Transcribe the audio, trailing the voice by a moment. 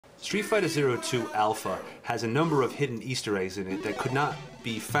Street Fighter ZERO-2-Alpha has a number of hidden Easter eggs in it that could not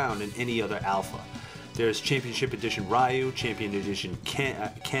be found in any other Alpha. There's Championship Edition Ryu, Champion Edition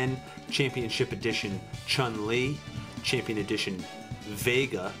Ken, Championship Edition Chun-Li, Champion Edition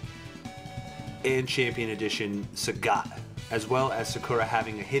Vega, and Champion Edition Sagat, as well as Sakura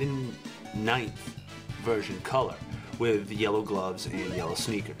having a hidden 9th version color with yellow gloves and yellow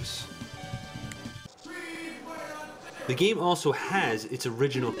sneakers. The game also has its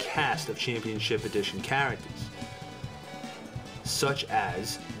original cast of Championship Edition characters, such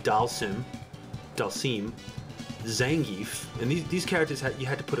as Dalsim, Zangief, and these characters you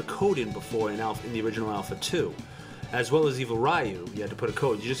had to put a code in before in the original Alpha 2, as well as Evil Ryu. You had to put a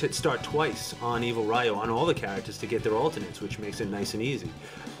code. You just hit start twice on Evil Ryu on all the characters to get their alternates, which makes it nice and easy.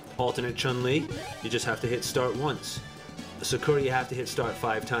 Alternate Chun-Li, you just have to hit start once. Sakura, you have to hit start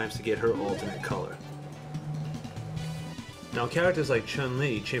 5 times to get her alternate color. Now, characters like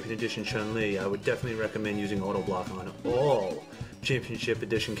Chun-Li, Champion Edition Chun-Li, I would definitely recommend using Auto Block on all Championship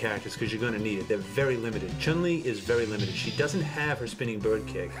Edition characters because you're going to need it. They're very limited. Chun-Li is very limited. She doesn't have her spinning bird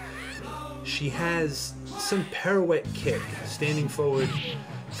kick. She has some pirouette kick, standing forward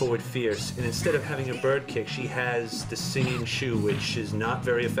fierce, and instead of having a bird kick, she has the singing shoe, which is not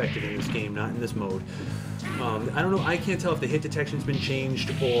very effective in this game, not in this mode. I don't know, I can't tell if the hit detection's been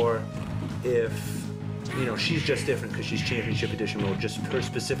changed or if, you know, she's just different because she's Championship Edition mode. Just her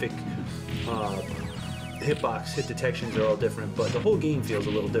specific hitbox, hit detections are all different, but the whole game feels a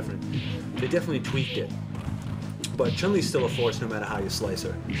little different. They definitely tweaked it. But Chun-Li's still a force no matter how you slice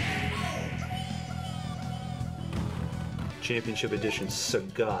her. Championship Edition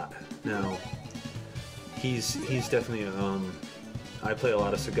Sagat. Now, he's definitely I play a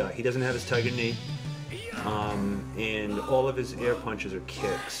lot of Sagat. He doesn't have his Tiger Knee, and all of his air punches are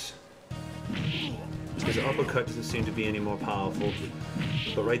kicks. His uppercut doesn't seem to be any more powerful,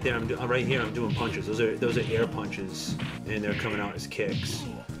 but right there, right here, I'm doing punches. Those are air punches, and they're coming out as kicks.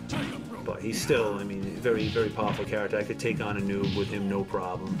 But he's still, I mean, very, very powerful character. I could take on a noob with him, no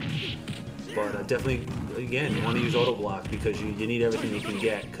problem. But definitely, again, you want to use Auto Block because you need everything you can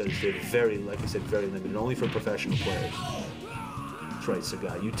get because they're very, like I said, very limited. Only for professional players. That's right,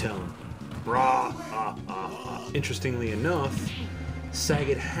 Sagat. You tell him. Interestingly enough,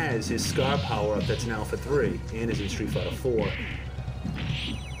 Sagat has his Scar power-up that's in Alpha 3 and is in Street Fighter 4.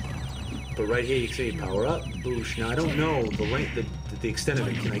 But right here you can see power up, boosh. Now I don't know the extent of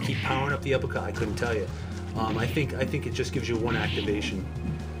it. Can I keep powering up the uppercut? I couldn't tell you. I think it just gives you one activation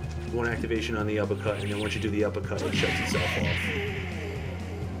on the uppercut, and then once you do the uppercut, it shuts itself off.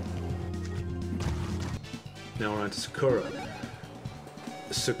 Now we're on to Sakura.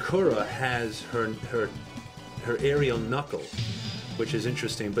 Sakura has her aerial knuckle, which is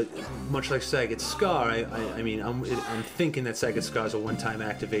interesting, but much like Sagat's Scar, I mean, I'm thinking that Sagat's Scar is a one-time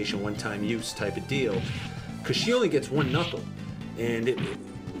activation, one-time use type of deal, because she only gets one knuckle, and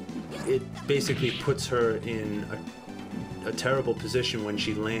it basically puts her in a terrible position when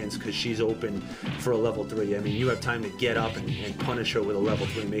she lands because she's open for a level 3. I mean, you have time to get up and punish her with a level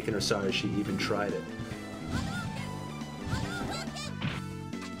 3, making her sorry she even tried it.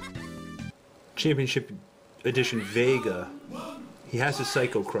 Championship Edition Vega. He has his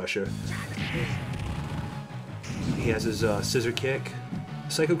Psycho Crusher. He has his Scissor Kick.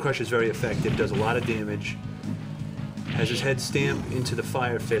 Psycho Crusher is very effective, does a lot of damage. Has his head stamp into the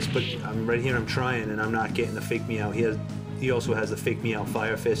Fire Fist, but I'm right here, I'm trying, and I'm not getting the Fake Me Out. He also has the Fake Me Out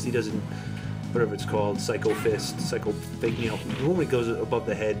Fire Fist. He doesn't, whatever it's called, Psycho Fist, Psycho Fake Me Out. It normally goes above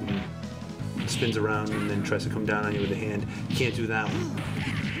the head and spins around and then tries to come down on you with a hand. You can't do that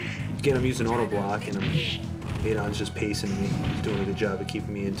one. Again, I'm using Auto Block, and Adon's just pacing me. He's doing a good job of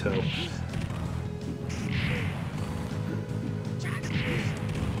keeping me in tow.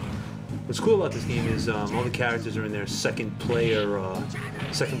 What's cool about this game is all the characters are in their second player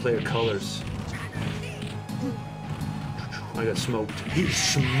colors. I got smoked. He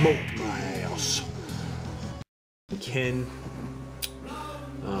smoked my ass. Ken,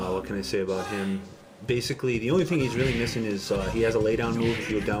 what can I say about him? Basically, the only thing he's really missing is he has a laydown move if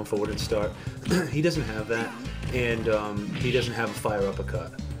you go down forward and start. He doesn't have that, and he doesn't have a fire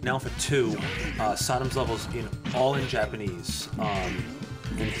uppercut. In Alpha 2, Saddam's levels all in Japanese.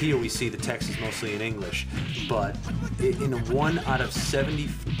 And here we see the text is mostly in English, but in 1 out of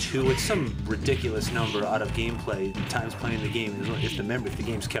 72, it's some ridiculous number out of gameplay times playing the game. If the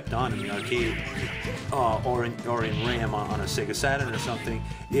game's kept on in the arcade or in RAM on a Sega Saturn or something,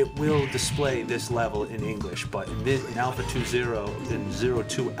 it will display this level in English. But in Alpha 2.0, in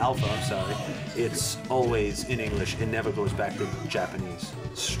ZERO-2-Alpha, I'm sorry, it's always in English. It never goes back to Japanese.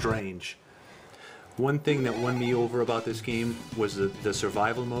 Strange. One thing that won me over about this game was the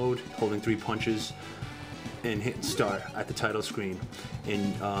survival mode, holding 3 punches and hit start at the title screen.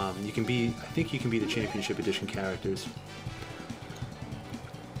 And you can be, I think you can be the Championship Edition characters.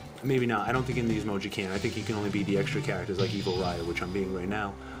 Maybe not. I don't think in these modes you can. I think you can only be the extra characters like Evil Rider, which I'm being right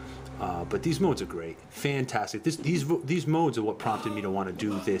now. But these modes are great. Fantastic. These modes are what prompted me to want to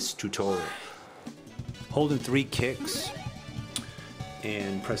do this tutorial. Holding 3 kicks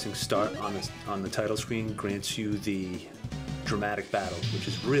and pressing start on the title screen grants you the dramatic battle, which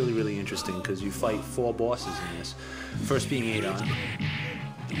is really, really interesting because you fight 4 bosses in this. First being Adon.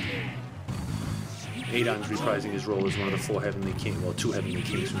 Adon's reprising his role as one of the 4 Heavenly Kings, well, 2 Heavenly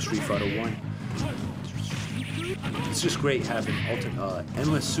Kings from Street Fighter 1. It's just great having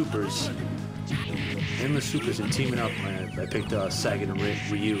endless supers and teaming up. I picked Sagat and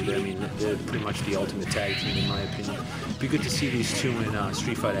Ryu. I mean, they're pretty much the ultimate tag team in my opinion. It'd be good to see these 2 in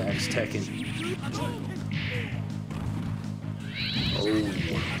Street Fighter X Tekken.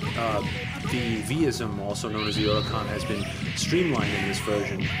 The VIDS, also known as the Oricon, has been streamlined in this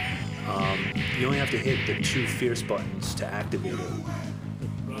version. You only have to hit the 2 fierce buttons to activate it.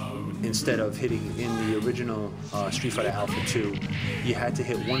 Instead of hitting in the original Street Fighter Alpha 2, you had to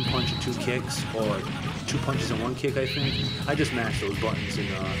hit 1 punch and 2 kicks, or 2 punches and 1 kick, I think. I just mashed those buttons and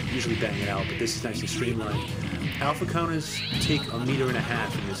usually bang it out, but this is nicely streamlined. Alpha counters take 1.5 meters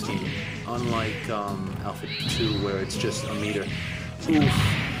in this game, unlike Alpha 2 where it's just 1 meter. Oof,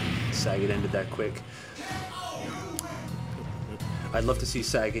 Sagat ended that quick. I'd love to see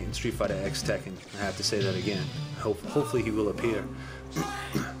Sagat in Street Fighter X Tekken. I have to say that again. Hopefully he will appear.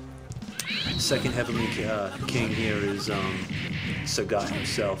 Second Heavenly King here is Sagat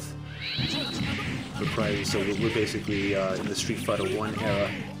himself. So we're basically in the Street Fighter 1 era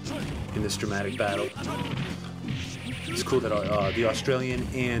in this dramatic battle. It's cool that the Australian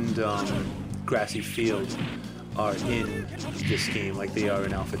and Grassy Field are in this game like they are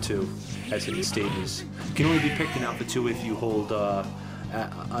in Alpha 2 as hidden stages. You can only be picked in Alpha 2 if you hold on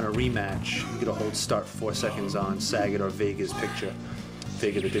a rematch. You get to hold start for 4 seconds on Sagat or Vega's picture.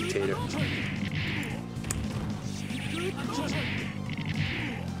 Vega the Dictator.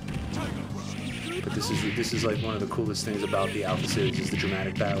 But this is like one of the coolest things about the Alpha series is the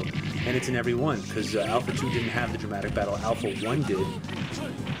dramatic battle, and it's in every one because Alpha 2 didn't have the dramatic battle. Alpha 1 did.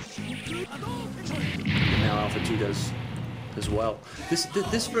 Now Alpha 2 does as well. This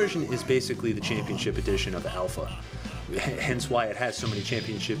version is basically the Championship Edition of Alpha, hence why it has so many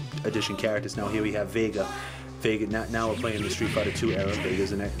Championship Edition characters. Now here we have Vega. Now we're playing the Street Fighter 2 era.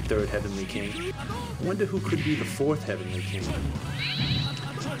 Vega's the 3rd Heavenly King. I wonder who could be the 4th Heavenly King.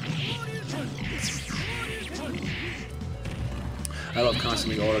 I love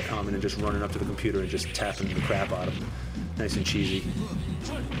constantly auto-commenting and just running up to the computer and just tapping the crap out of them. Nice and cheesy.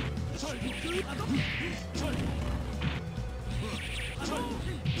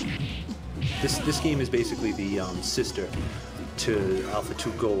 This game is basically the sister to Alpha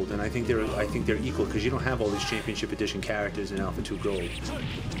 2 Gold, and I think they're equal because you don't have all these Championship Edition characters in Alpha 2 Gold.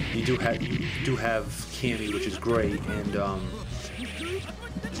 You do have Cammy, which is great, and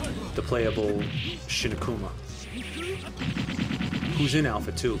the playable Shinakuma, who's in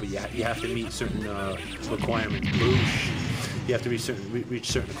Alpha 2, but you have to meet certain requirements. You have to reach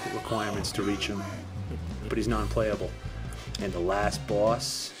certain requirements to reach him, but he's non-playable. And the last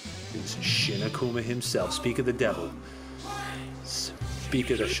boss is Shinakuma himself. Speak of the devil. Speak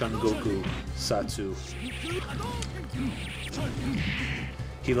of the Shungoku Satsu.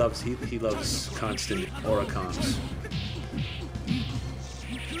 He loves constant Oricons.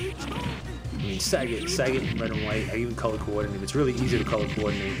 I mean, Sagat in red and white. I even color coordinate. It's really easy to color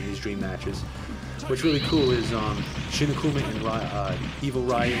coordinate in these dream matches. What's really cool is Shinakuma and Evil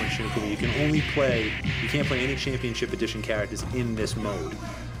Ryu and Shinakuma. You can't play any Championship Edition characters in this mode.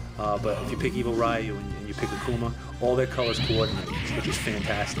 But if you pick Evil Ryu and you pick Akuma, all their colors coordinate, which is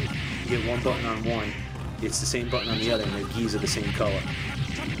fantastic. You get one button on one, it's the same button on the other, and their gis are the same color.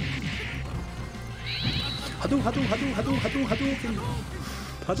 Hadouken!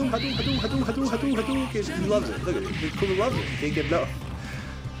 He loves it. Look at it. Akuma loves it. Can't get enough.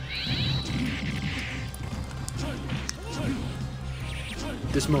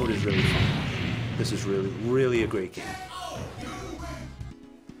 This mode is really fun. This is really a great game.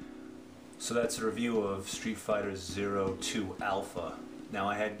 So that's a review of Street Fighter ZERO-2-Alpha. Now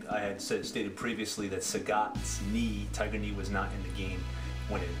I had stated previously that Sagat's knee, Tiger Knee, was not in the game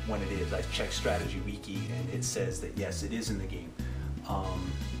when it is. I checked Strategy Wiki and it says that yes, it is in the game.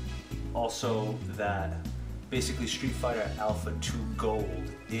 Also that basically Street Fighter Alpha 2 Gold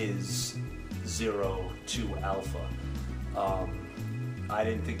is ZERO-2-Alpha. I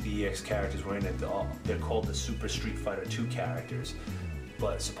didn't think the EX characters were in it. They're called the Super Street Fighter 2 characters,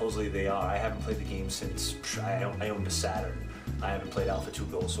 but supposedly they are. I haven't played the game since I owned a Saturn. I haven't played Alpha 2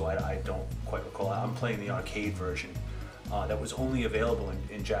 Gold, so I don't quite recall. I'm playing the arcade version that was only available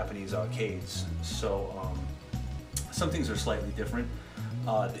in Japanese arcades. So some things are slightly different.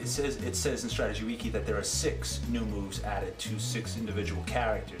 It says in Strategy Wiki that there are 6 new moves added to 6 individual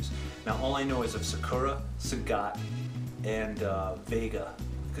characters. Now all I know is of Sakura, Sagat, and Vega,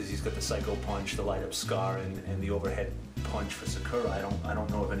 because he's got the Psycho Punch, the Light Up Scar, and the Overhead Punch for Sakura. I don't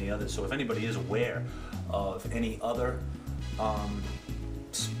know of any others. So if anybody is aware of any other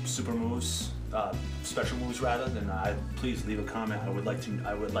super moves, special moves rather, then please leave a comment. I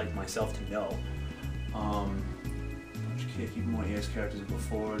would like myself to know. Kick, even more EX characters than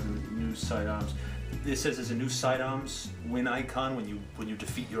before. New sidearms. It says there's a new sidearms win icon when you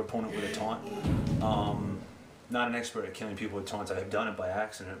defeat your opponent with a taunt. Not an expert at killing people with taunts. I have done it by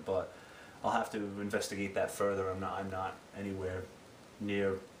accident, but I'll have to investigate that further. I'm not anywhere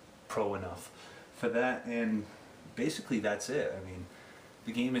near pro enough for that. And basically that's it. I mean,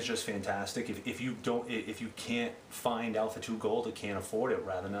 the game is just fantastic. If you can't find Alpha 2 Gold or can't afford it,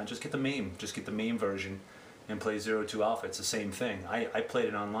 rather not, just get the MAME. Just get the MAME version and play ZERO-2-Alpha. It's the same thing. I played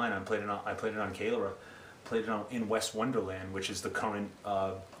it online. I played it on Kalera. Played it in West Wonderland, which is the current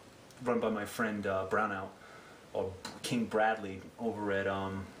run by my friend Brownout, or King Bradley over at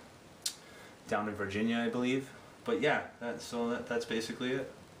down in Virginia, I believe. But yeah, that's basically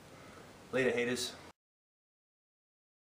it. Later, haters.